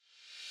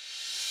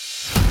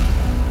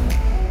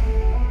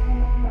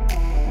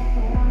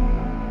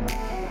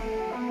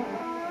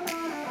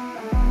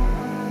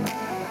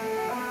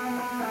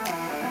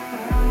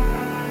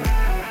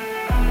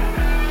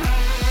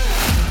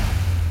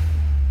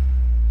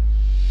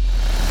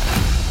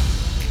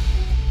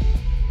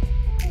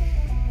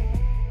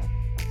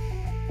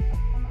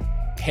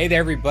Hey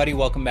there, everybody.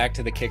 Welcome back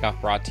to the Kickoff,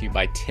 brought to you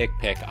by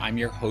TickPick. I'm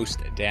your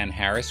host, Dan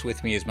Harris.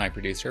 With me is my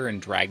producer and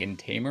dragon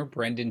tamer,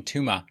 Brendan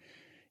Tuma.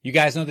 You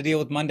guys know the deal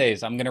with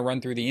Mondays. I'm going to run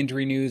through the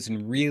injury news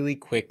and really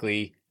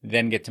quickly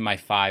then get to my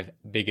 5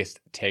 biggest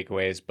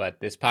takeaways. But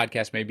this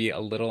podcast may be a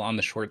little on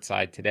the short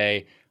side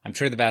today. I'm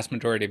sure the vast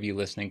majority of you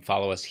listening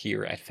follow us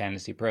here at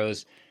Fantasy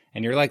Pros,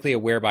 and you're likely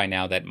aware by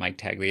now that Mike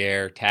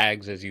Tagliere,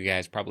 Tags, as you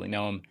guys probably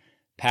know him,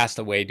 passed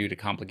away due to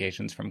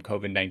complications from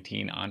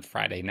COVID-19 on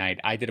Friday night.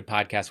 I did a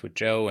podcast with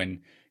Joe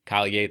and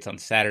Kyle Yates on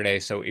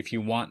Saturday, so if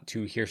you want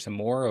to hear some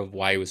more of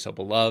why he was so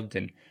beloved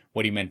and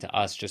what he meant to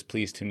us, just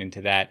please tune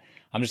into that.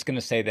 I'm just going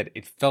to say that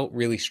it felt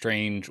really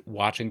strange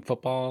watching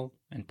football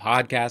and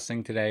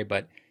podcasting today,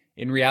 but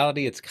in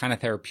reality, it's kind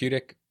of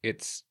therapeutic.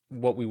 It's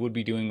what we would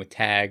be doing with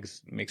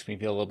Tags. It makes me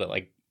feel a little bit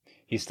like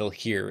he's still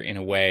here in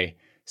a way.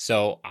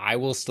 So I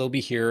will still be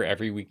here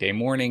every weekday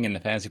morning, and the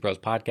Fantasy Pros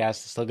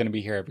podcast is still going to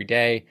be here every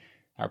day.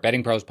 Our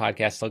Betting Pros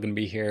podcast is still going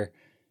to be here.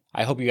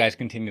 I hope you guys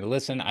continue to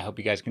listen. I hope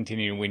you guys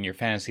continue to win your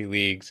fantasy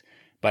leagues.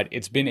 But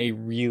it's been a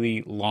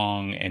really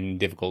long and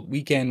difficult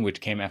weekend, which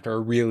came after a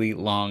really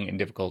long and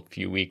difficult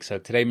few weeks. So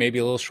today may be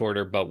a little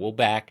shorter, but we'll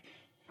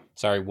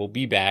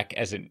be back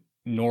as it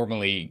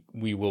normally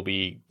we will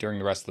be during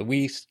the rest of the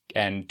week.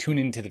 And tune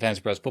into the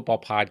Fantasy Pros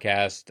Football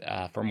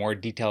podcast for more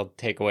detailed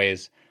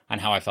takeaways on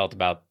how I felt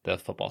about the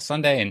football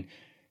Sunday, and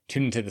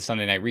tune into the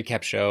Sunday Night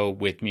Recap show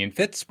with me and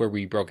Fitz, where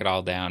we broke it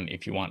all down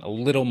if you want a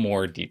little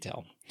more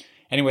detail.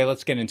 Anyway,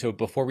 let's get into it.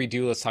 Before we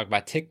do, let's talk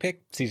about TickPick,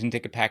 season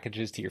ticket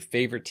packages to your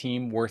favorite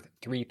team worth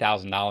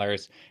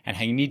 $3,000, and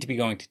how you need to be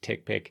going to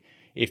TickPick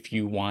if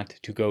you want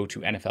to go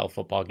to NFL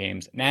football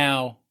games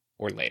now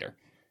or later.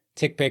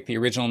 TickPick, the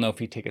original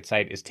no-fee ticket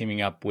site, is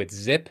teaming up with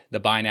Zip, the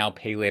buy now,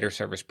 pay later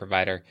service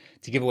provider,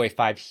 to give away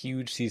 5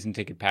 huge season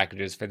ticket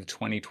packages for the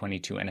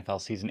 2022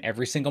 NFL season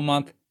every single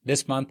month.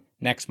 This month,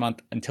 next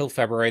month, until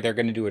February, they're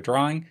going to do a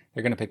drawing.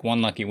 They're going to pick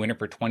one lucky winner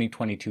for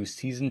 2022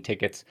 season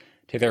tickets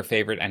to their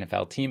favorite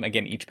NFL team.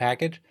 Again, each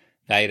package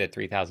valued at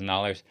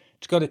 $3,000.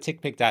 Just go to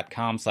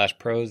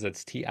tickpick.com/pros.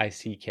 That's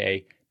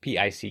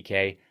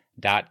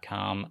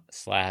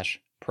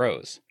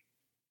tickpick.com/pros.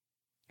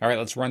 All right,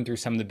 let's run through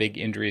some of the big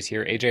injuries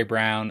here. A.J.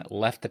 Brown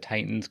left the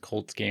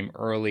Titans-Colts game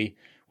early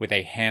with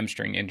a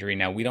hamstring injury.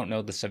 Now, we don't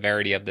know the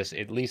severity of this.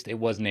 At least it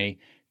wasn't a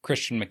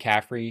Christian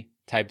McCaffrey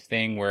type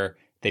thing where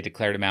they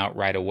declared him out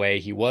right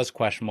away. He was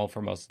questionable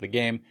for most of the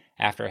game.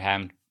 After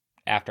halftime,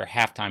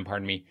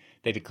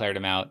 they declared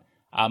him out.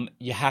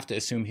 You have to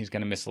assume he's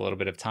going to miss a little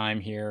bit of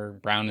time here.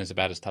 Brown is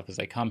about as tough as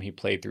they come. He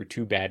played through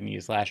 2 bad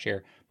knees last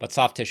year, but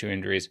soft tissue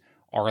injuries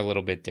are a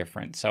little bit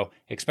different. So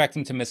expect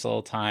him to miss a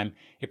little time.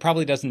 It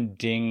probably doesn't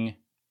ding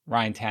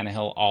Ryan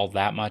Tannehill all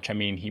that much. I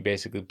mean, he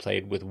basically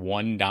played with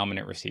one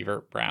dominant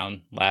receiver,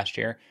 Brown, last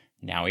year.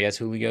 Now he has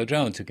Julio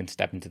Jones, who can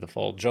step into the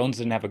fold. Jones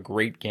didn't have a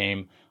great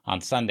game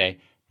on Sunday,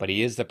 but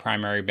he is the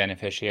primary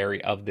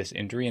beneficiary of this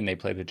injury, and they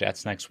play the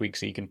Jets next week,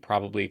 so you can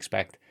probably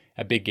expect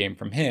a big game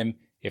from him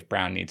if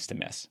Brown needs to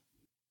miss.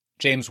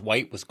 James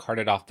White was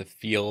carted off the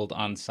field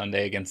on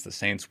Sunday against the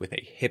Saints with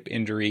a hip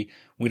injury.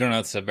 We don't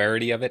know the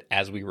severity of it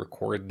as we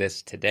record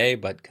this today,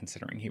 but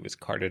considering he was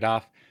carted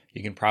off,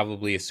 you can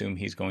probably assume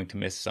he's going to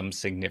miss some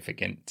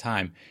significant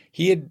time.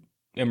 He had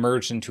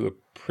emerged into a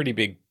pretty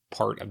big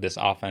part of this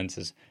offense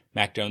as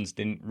Mac Jones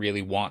didn't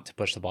really want to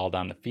push the ball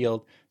down the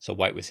field, so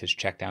White was his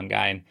check down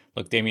guy. And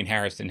look, Damian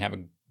Harris didn't have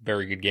a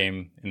very good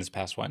game in this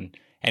past one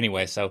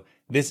anyway, so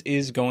this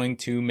is going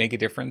to make a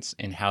difference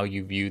in how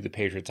you view the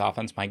Patriots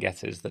offense. My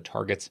guess is the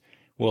targets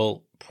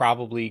will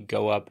probably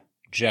go up,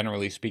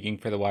 generally speaking,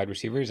 for the wide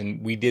receivers,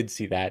 and we did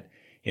see that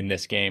in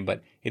this game,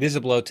 but it is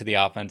a blow to the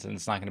offense, and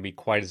it's not going to be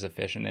quite as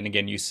efficient. And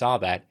again, you saw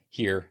that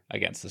here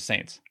against the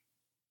Saints.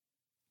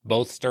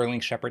 Both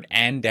Sterling Shepard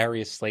and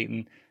Darius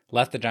Slayton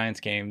left the Giants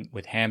game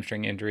with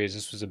hamstring injuries.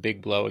 This was a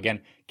big blow.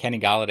 Again, Kenny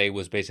Golladay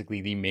was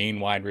basically the main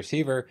wide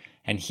receiver,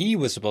 and he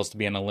was supposed to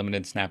be on a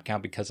limited snap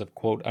count because of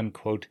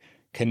quote-unquote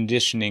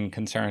conditioning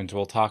concerns.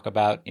 We'll talk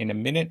about in a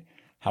minute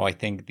how I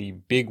think the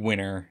big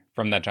winner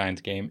from that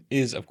Giants game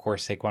is, of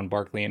course, Saquon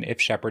Barkley. And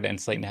if Shepard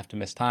and Slayton have to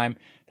miss time,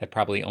 that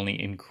probably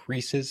only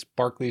increases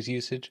Barkley's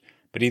usage.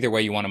 But either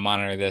way, you want to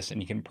monitor this,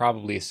 and you can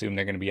probably assume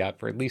they're going to be out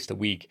for at least a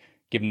week,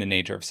 given the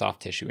nature of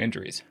soft tissue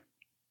injuries.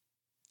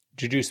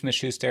 Juju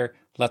Smith-Schuster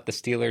left the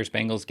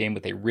Steelers-Bengals game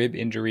with a rib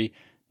injury.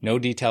 No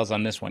details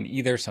on this one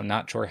either, so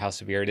not sure how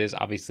severe it is.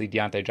 Obviously,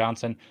 Deontay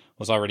Johnson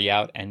was already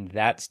out, and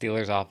that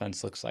Steelers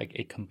offense looks like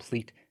a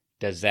complete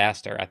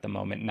disaster at the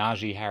moment.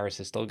 Najee Harris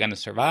is still going to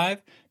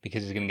survive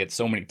because he's going to get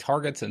so many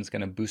targets and it's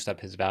going to boost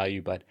up his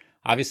value. But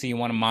obviously, you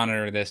want to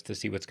monitor this to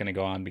see what's going to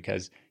go on,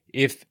 because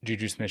if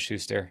Juju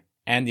Smith-Schuster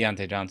and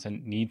Deontay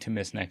Johnson need to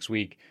miss next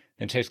week,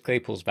 then Chase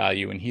Claypool's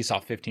value, and he saw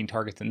 15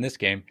 targets in this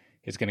game,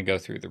 is going to go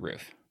through the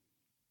roof.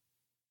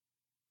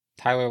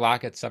 Tyler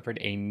Lockett suffered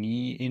a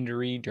knee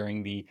injury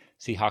during the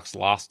Seahawks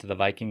loss to the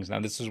Vikings. Now,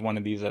 this is one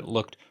of these that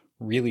looked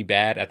really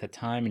bad at the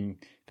time, and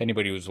if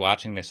anybody was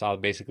watching, they saw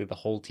basically the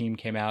whole team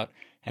came out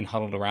and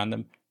huddled around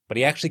them. but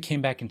he actually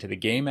came back into the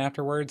game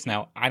afterwards.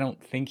 Now, I don't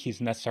think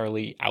he's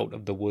necessarily out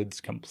of the woods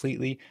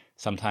completely.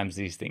 Sometimes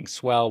these things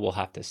swell, we'll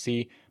have to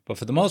see. But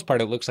for the most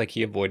part, it looks like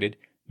he avoided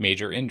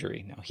major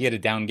injury. Now, he had a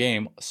down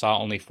game, saw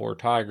only 4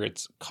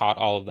 targets, caught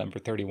all of them for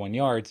 31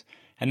 yards,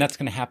 and that's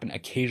going to happen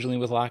occasionally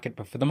with Lockett.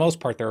 But for the most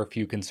part, there are a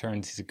few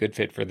concerns. He's a good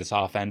fit for this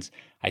offense.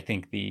 I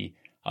think the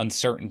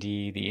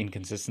uncertainty, the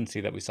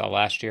inconsistency that we saw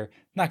last year,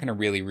 not going to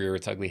really rear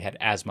its ugly head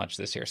as much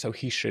this year, so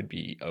he should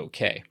be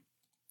okay.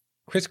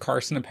 Chris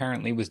Carson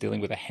apparently was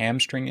dealing with a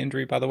hamstring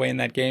injury, by the way, in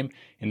that game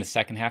in the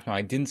second half. Now,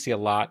 I didn't see a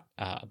lot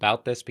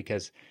about this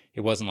because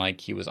it wasn't like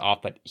he was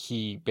off, but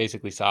he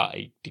basically saw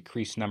a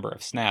decreased number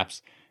of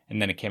snaps, and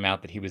then it came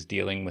out that he was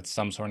dealing with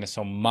some sort of,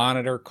 so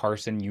monitor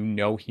Carson. You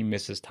know he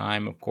misses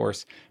time, of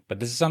course, but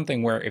this is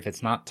something where if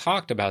it's not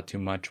talked about too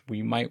much,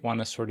 we might want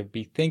to sort of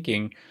be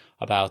thinking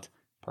about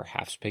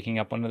perhaps picking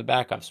up one of the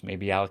backups,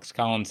 maybe Alex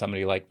Collins,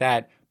 somebody like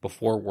that,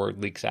 before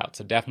word leaks out.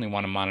 So definitely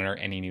want to monitor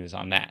any news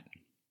on that.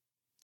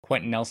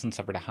 Quentin Nelson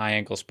suffered a high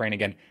ankle sprain.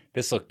 Again,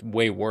 this looked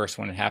way worse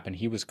when it happened.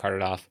 He was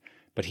carted off,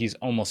 but he's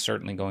almost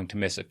certainly going to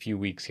miss a few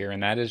weeks here,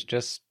 and that is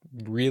just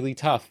really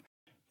tough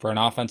for an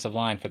offensive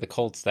line for the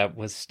Colts that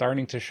was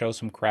starting to show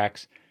some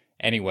cracks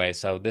anyway.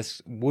 So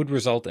this would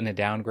result in a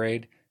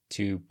downgrade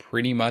to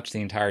pretty much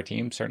the entire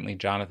team, certainly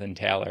Jonathan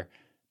Taylor,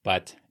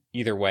 but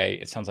either way,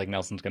 it sounds like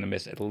Nelson's going to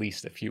miss at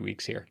least a few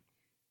weeks here.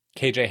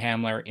 KJ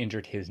Hamler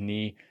injured his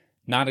knee.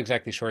 Not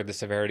exactly sure of the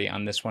severity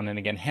on this one. And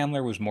again,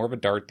 Hamler was more of a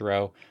dart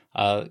throw,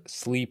 a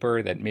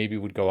sleeper that maybe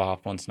would go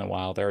off once in a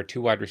while. There are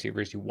 2 wide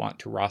receivers you want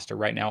to roster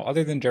right now,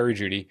 other than Jerry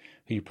Jeudy,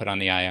 who you put on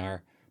the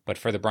IR. But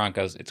for the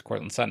Broncos, it's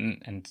Courtland Sutton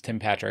and Tim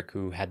Patrick,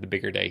 who had the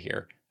bigger day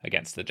here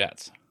against the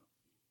Jets.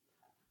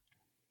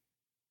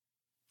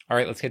 All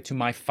right, let's get to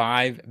my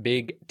 5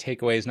 big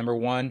takeaways. Number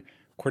 1,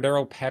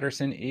 Cordarrelle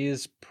Patterson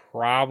is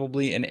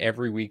probably an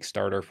every week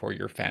starter for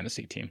your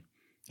fantasy team.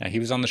 Now, he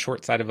was on the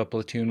short side of a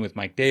platoon with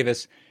Mike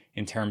Davis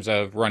in terms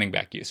of running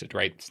back usage,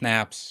 right?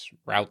 Snaps,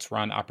 routes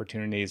run,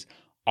 opportunities,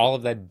 all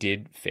of that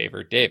did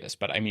favor Davis.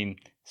 But I mean,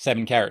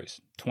 7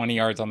 carries, 20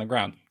 yards on the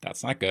ground.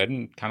 That's not good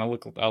and kind of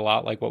looked a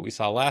lot like what we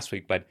saw last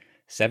week. But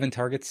 7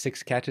 targets,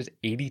 6 catches,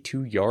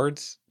 82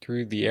 yards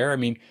through the air. I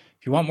mean,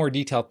 if you want more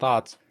detailed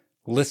thoughts,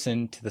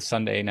 listen to the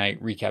Sunday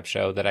night recap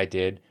show that I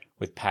did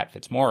with Pat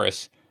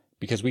Fitzmaurice,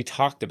 because we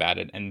talked about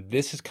it, and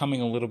this is coming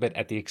a little bit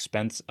at the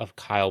expense of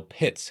Kyle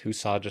Pitts, who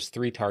saw just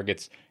 3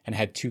 targets and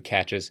had 2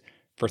 catches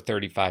for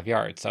 35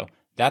 yards. So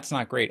that's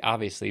not great,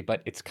 obviously,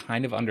 but it's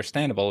kind of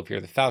understandable if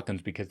you're the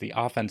Falcons because the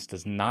offense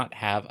does not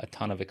have a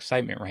ton of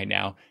excitement right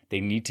now.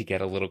 They need to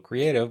get a little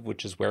creative,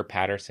 which is where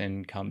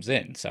Patterson comes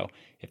in. So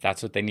if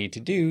that's what they need to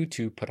do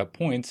to put up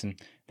points, and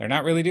they're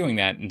not really doing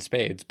that in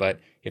spades,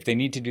 but if they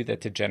need to do that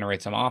to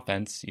generate some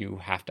offense, you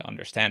have to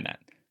understand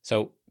that.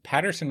 So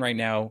Patterson right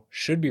now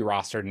should be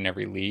rostered in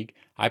every league.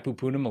 I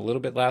poo-pooed him a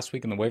little bit last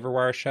week in the waiver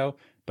wire show,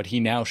 but he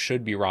now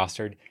should be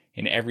rostered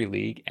in every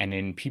league, and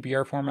in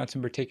PPR formats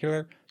in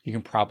particular, you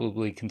can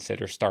probably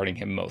consider starting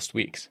him most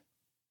weeks.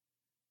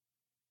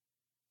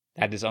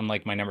 That is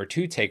unlike my number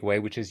 2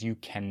 takeaway, which is you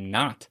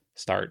cannot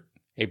start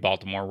a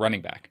Baltimore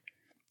running back.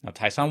 Now,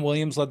 Tyson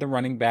Williams led the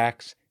running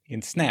backs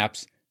in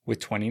snaps with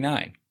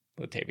 29.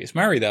 Latavius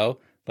Murray, though,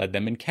 led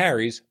them in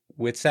carries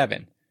with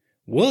 7.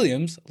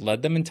 Williams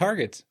led them in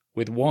targets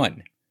with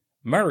 1.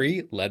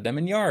 Murray led them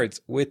in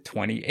yards with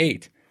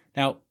 28.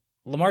 Now,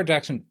 Lamar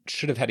Jackson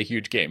should have had a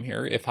huge game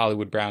here if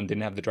Hollywood Brown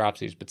didn't have the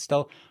dropsies, but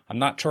still, I'm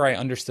not sure I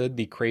understood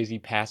the crazy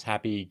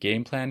pass-happy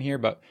game plan here,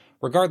 but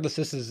regardless,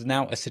 this is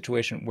now a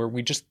situation where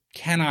we just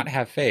cannot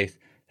have faith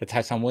that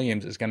Tyson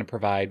Williams is going to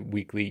provide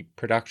weekly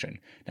production.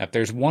 Now, if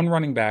there's one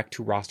running back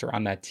to roster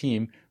on that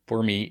team,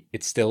 for me,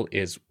 it still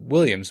is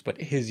Williams,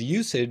 but his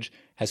usage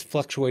has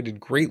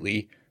fluctuated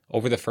greatly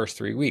over the first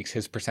 3 weeks.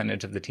 His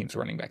percentage of the team's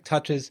running back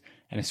touches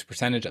and his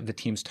percentage of the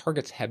team's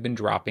targets have been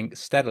dropping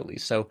steadily.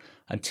 So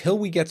until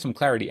we get some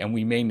clarity, and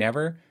we may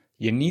never,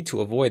 you need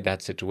to avoid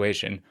that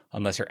situation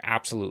unless you're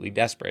absolutely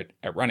desperate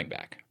at running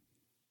back.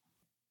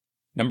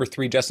 Number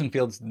 3, Justin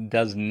Fields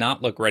does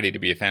not look ready to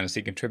be a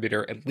fantasy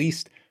contributor, at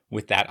least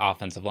with that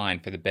offensive line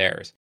for the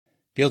Bears.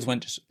 Fields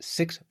went just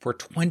 6 for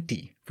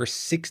 20 for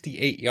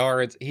 68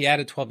 yards. He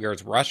added 12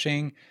 yards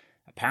rushing.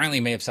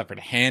 Apparently may have suffered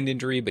a hand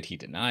injury, but he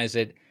denies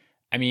it.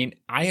 I mean,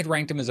 I had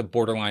ranked him as a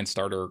borderline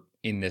starter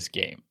in this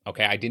game.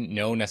 Okay, I didn't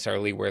know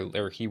necessarily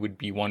where he would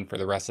be one for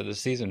the rest of the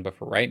season, but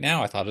for right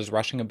now, I thought his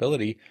rushing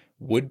ability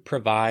would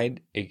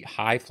provide a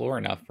high floor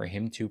enough for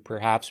him to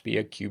perhaps be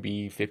a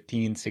QB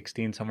 15,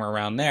 16, somewhere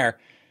around there.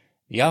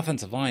 The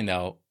offensive line,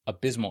 though,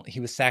 abysmal. He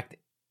was sacked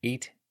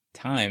 8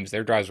 times.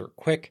 Their drives were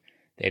quick.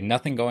 They had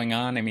nothing going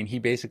on. I mean, he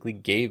basically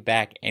gave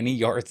back any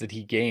yards that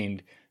he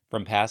gained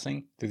from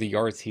passing through the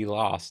yards he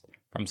lost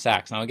from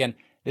sacks. Now, again,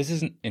 this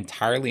isn't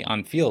entirely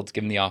on Fields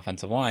given the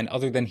offensive line,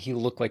 other than he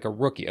looked like a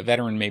rookie. A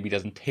veteran maybe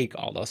doesn't take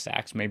all those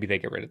sacks. Maybe they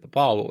get rid of the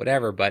ball, but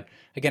whatever. But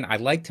again, I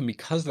liked him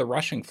because of the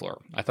rushing floor.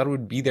 I thought it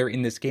would be there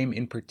in this game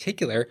in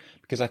particular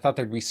because I thought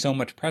there'd be so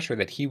much pressure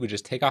that he would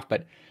just take off.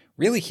 But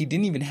really, he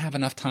didn't even have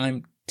enough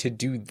time to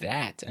do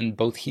that. And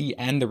both he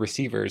and the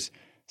receivers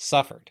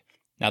suffered.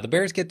 Now, the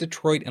Bears get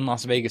Detroit and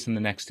Las Vegas in the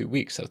next 2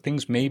 weeks, so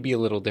things may be a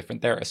little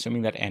different there,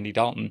 assuming that Andy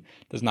Dalton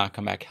does not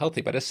come back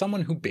healthy. But as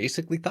someone who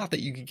basically thought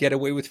that you could get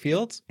away with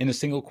Fields in a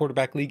single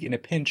quarterback league in a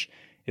pinch,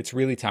 it's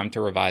really time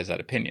to revise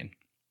that opinion.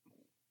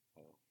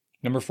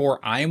 Number 4,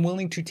 I am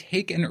willing to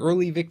take an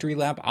early victory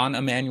lap on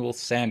Emmanuel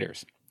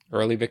Sanders.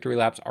 Early victory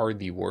laps are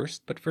the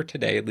worst, but for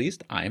today at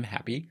least, I am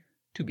happy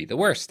to be the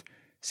worst.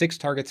 6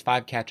 targets,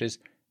 5 catches,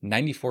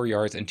 94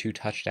 yards, and 2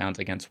 touchdowns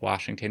against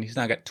Washington. He's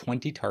now got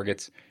 20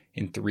 targets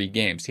in 3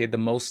 games. He had the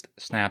most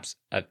snaps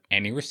of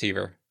any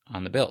receiver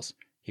on the Bills.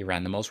 He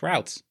ran the most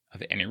routes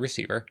of any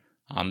receiver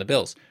on the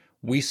Bills.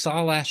 We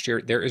saw last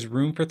year there is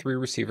room for 3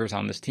 receivers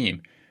on this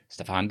team.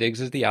 Stephon Diggs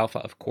is the alpha.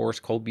 Of course,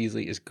 Cole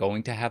Beasley is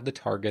going to have the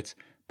targets,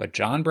 but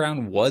John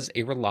Brown was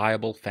a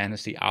reliable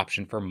fantasy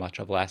option for much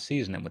of last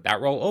season. And with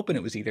that role open,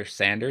 it was either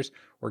Sanders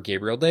or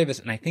Gabriel Davis.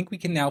 And I think we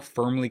can now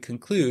firmly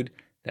conclude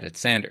that it's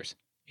Sanders.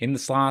 In the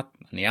slot,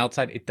 on the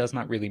outside, it does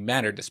not really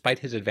matter. Despite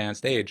his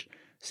advanced age,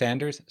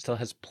 Sanders still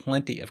has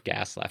plenty of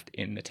gas left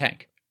in the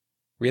tank.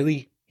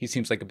 Really, he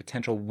seems like a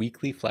potential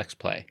weekly flex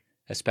play,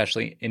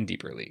 especially in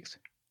deeper leagues.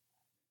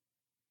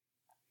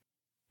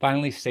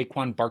 Finally,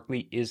 Saquon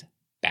Barkley is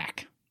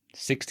back.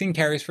 16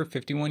 carries for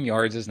 51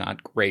 yards is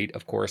not great,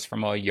 of course,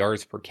 from a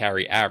yards per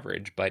carry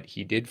average, but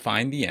he did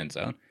find the end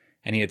zone,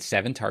 and he had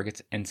 7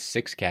 targets and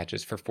 6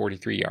 catches for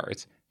 43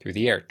 yards through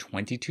the air,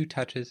 22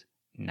 touches,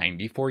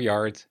 94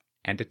 yards,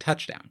 and a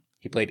touchdown.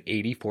 He played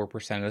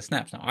 84% of the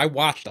snaps. Now, I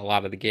watched a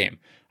lot of the game.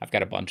 I've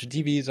got a bunch of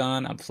TVs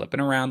on. I'm flipping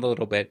around a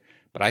little bit,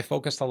 but I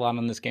focused a lot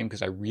on this game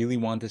because I really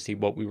wanted to see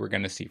what we were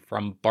going to see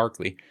from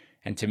Barkley.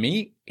 And to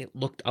me, it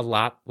looked a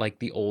lot like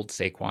the old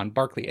Saquon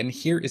Barkley. And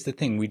here is the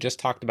thing. We just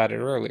talked about it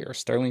earlier.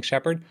 Sterling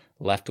Shepard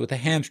left with a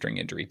hamstring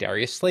injury.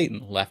 Darius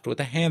Slayton left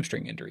with a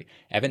hamstring injury.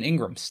 Evan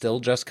Ingram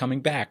still just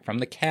coming back from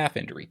the calf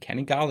injury.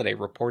 Kenny Golladay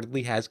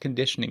reportedly has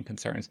conditioning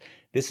concerns.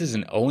 This is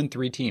an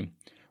 0-3 team.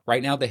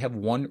 Right now, they have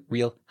one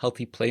real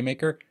healthy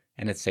playmaker,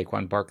 and it's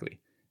Saquon Barkley.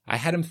 I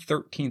had him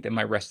 13th in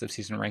my rest of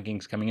season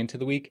rankings coming into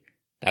the week.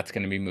 That's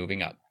going to be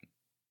moving up.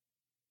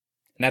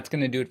 And that's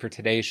going to do it for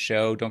today's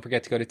show. Don't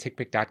forget to go to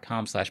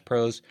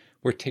tickpick.com/pros,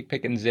 where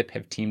TickPick and Zip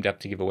have teamed up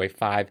to give away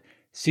 5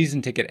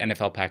 season ticket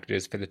NFL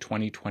packages for the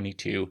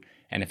 2022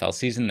 NFL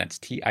season. That's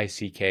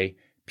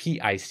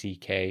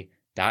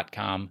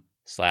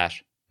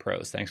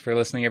tickpick.com/pros. Thanks for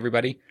listening,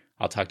 everybody.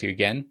 I'll talk to you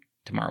again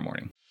tomorrow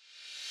morning.